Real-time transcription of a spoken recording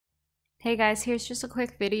Hey guys, here's just a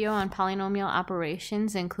quick video on polynomial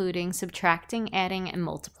operations, including subtracting, adding, and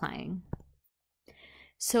multiplying.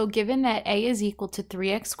 So given that a is equal to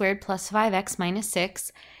 3x squared plus 5x minus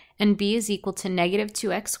 6, and b is equal to negative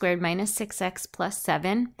 2x squared minus 6x plus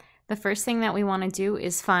 7, the first thing that we want to do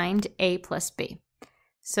is find a plus b.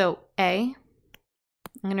 So a,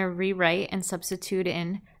 I'm going to rewrite and substitute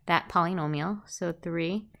in that polynomial. So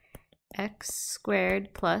 3x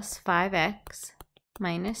squared plus 5x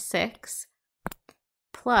minus 6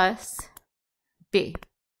 plus b,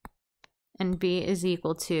 and b is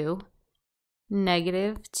equal to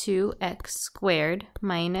negative 2x squared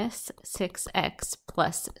minus 6x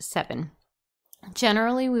plus 7.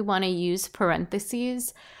 Generally, we want to use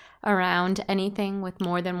parentheses around anything with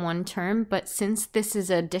more than one term, but since this is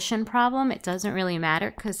an addition problem, it doesn't really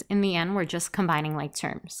matter because in the end, we're just combining like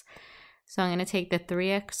terms. So I'm going to take the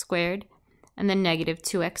 3x squared and the negative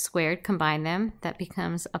 2x squared, combine them. That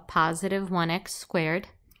becomes a positive 1x squared.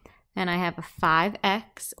 And I have a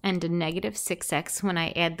 5x and a negative 6x. When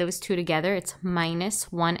I add those two together, it's minus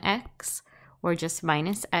 1x, or just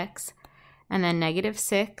minus x. And then negative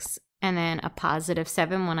 6, and then a positive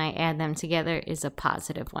 7 when I add them together is a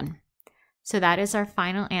positive 1. So that is our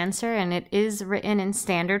final answer, and it is written in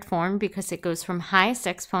standard form because it goes from highest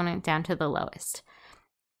exponent down to the lowest.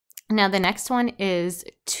 Now the next one is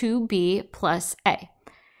 2b plus a.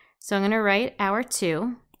 So I'm going to write our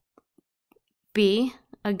 2. b,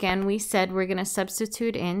 again, we said we're going to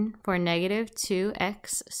substitute in for negative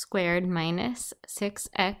 2x squared minus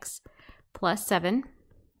 6x plus 7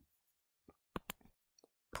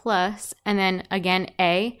 plus, and then again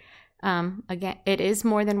a, again, it is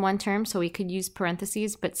more than one term, so we could use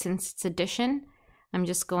parentheses, but since it's addition, I'm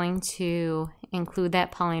just going to include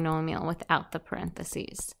that polynomial without the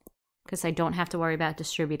parentheses, because I don't have to worry about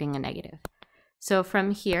distributing a negative. So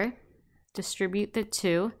from here, distribute the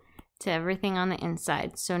 2 to everything on the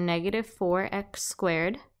inside. So negative 4x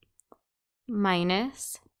squared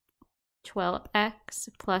minus 12x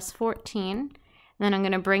plus 14. And then I'm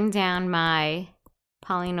going to bring down my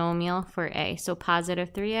polynomial for a. So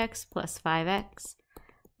positive 3x plus 5x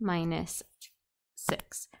minus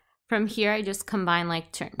 6. From here, I just combine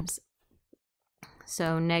like terms.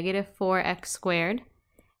 So negative 4x squared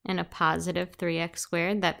and a positive 3x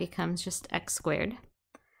squared, that becomes just x squared.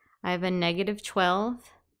 I have a negative 12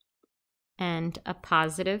 and a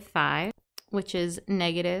positive 5, which is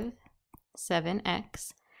negative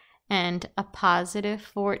 7x, and a positive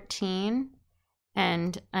 14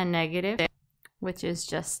 and a negative 6, which is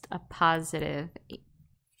just a positive 8.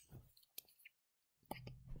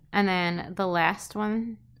 And then the last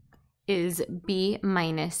one is b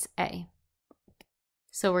minus a.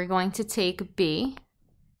 So we're going to take b,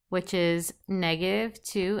 which is negative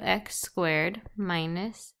 2x squared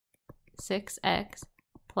minus 6x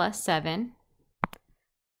plus 7,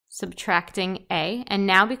 subtracting a. And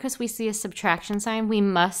now because we see a subtraction sign, we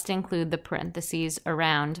must include the parentheses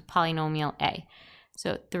around polynomial a.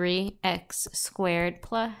 So 3x squared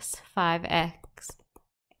plus 5x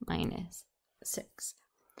minus 6.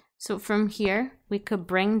 So from here, we could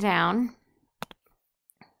bring down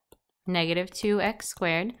negative 2x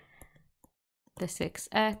squared, the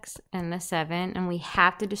 6x, and the 7, and we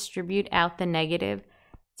have to distribute out the negative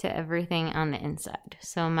to everything on the inside.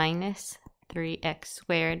 So minus 3x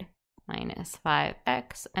squared minus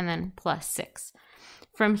 5x, and then plus 6.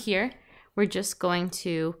 From here, we're just going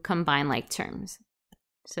to combine like terms.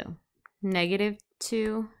 So negative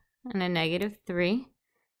 2 and a negative 3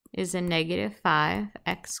 is a negative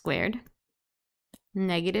 5x squared.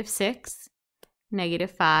 Negative 6, negative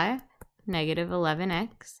 5, negative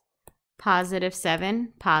 11x. Positive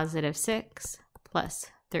 7, positive 6, plus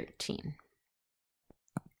 13.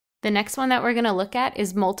 The next one that we're going to look at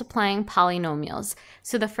is multiplying polynomials.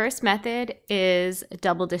 So the first method is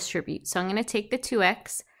double distribute. So I'm going to take the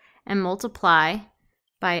 2x and multiply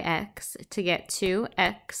by x to get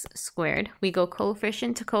 2x squared. We go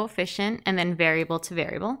coefficient to coefficient and then variable to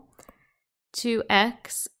variable.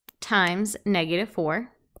 2x times negative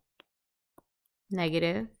 4,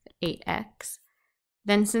 negative 8x.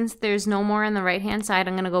 Then since there's no more on the right-hand side,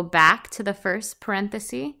 I'm going to go back to the first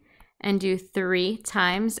parenthesis and do 3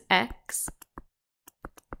 times x,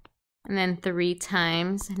 and then 3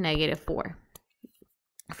 times negative 4.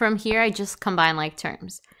 From here, I just combine like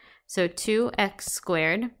terms. So 2x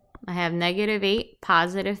squared, I have negative 8,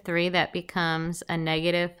 positive 3, that becomes a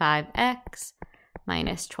negative 5x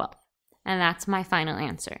minus 12. And that's my final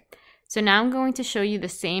answer. So now I'm going to show you the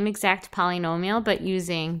same exact polynomial, but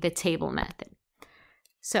using the table method.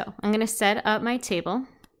 So I'm going to set up my table.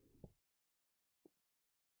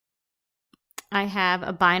 I have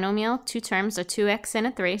a binomial, two terms, a 2x and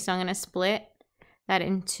a 3. So I'm going to split that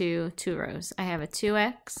into two rows. I have a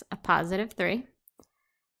 2x, a positive 3.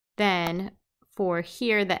 Then for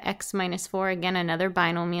here, the x minus 4, again, another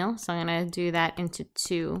binomial. So I'm going to do that into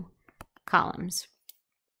two columns.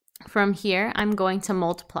 From here, I'm going to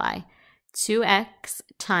multiply. 2x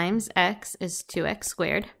times x is 2x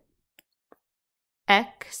squared.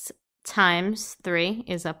 X times 3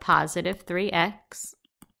 is a positive 3x.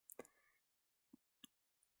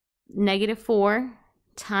 Negative 4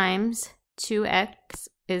 times 2x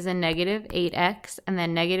is a negative 8x, and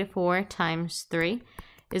then negative 4 times 3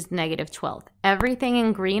 is negative 12. Everything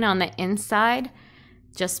in green on the inside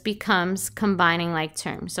just becomes combining like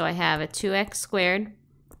terms. So I have a 2x squared,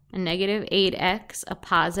 a negative 8x, a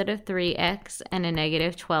positive 3x, and a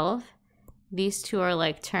negative 12. These two are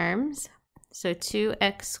like terms. So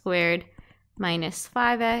 2x squared minus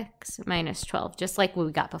 5x minus 12, just like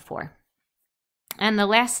we got before. And the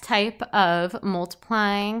last type of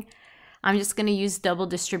multiplying, I'm just going to use double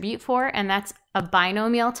distribute for, and that's a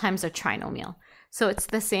binomial times a trinomial. So it's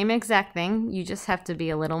the same exact thing. You just have to be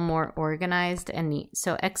a little more organized and neat.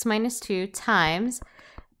 So x minus 2 times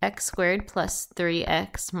x squared plus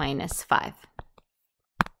 3x minus 5.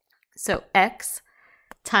 So x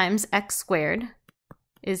times x squared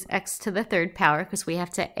is x to the third power because we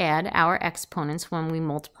have to add our exponents when we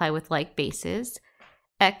multiply with like bases.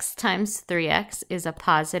 X times 3x is a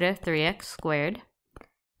positive 3x squared.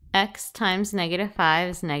 X times negative 5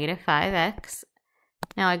 is negative 5x.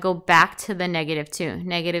 Now I go back to the negative 2.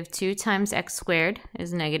 Negative 2 times x squared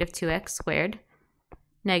is negative 2x squared.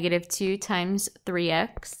 Negative 2 times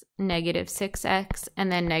 3x, negative 6x,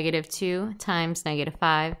 and then negative 2 times negative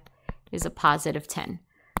 5 is a positive 10.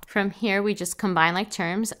 From here, we just combine like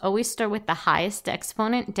terms. Always start with the highest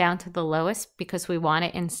exponent down to the lowest because we want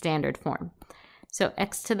it in standard form. So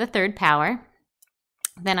x to the third power.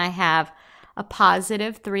 Then I have a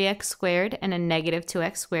positive 3x squared and a negative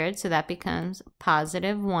 2x squared, so that becomes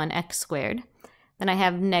positive 1x squared. Then I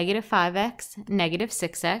have negative 5x, negative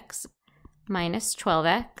 6x, minus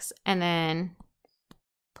 12x, and then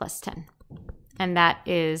plus 10. And that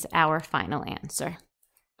is our final answer.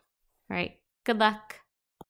 All right, good luck.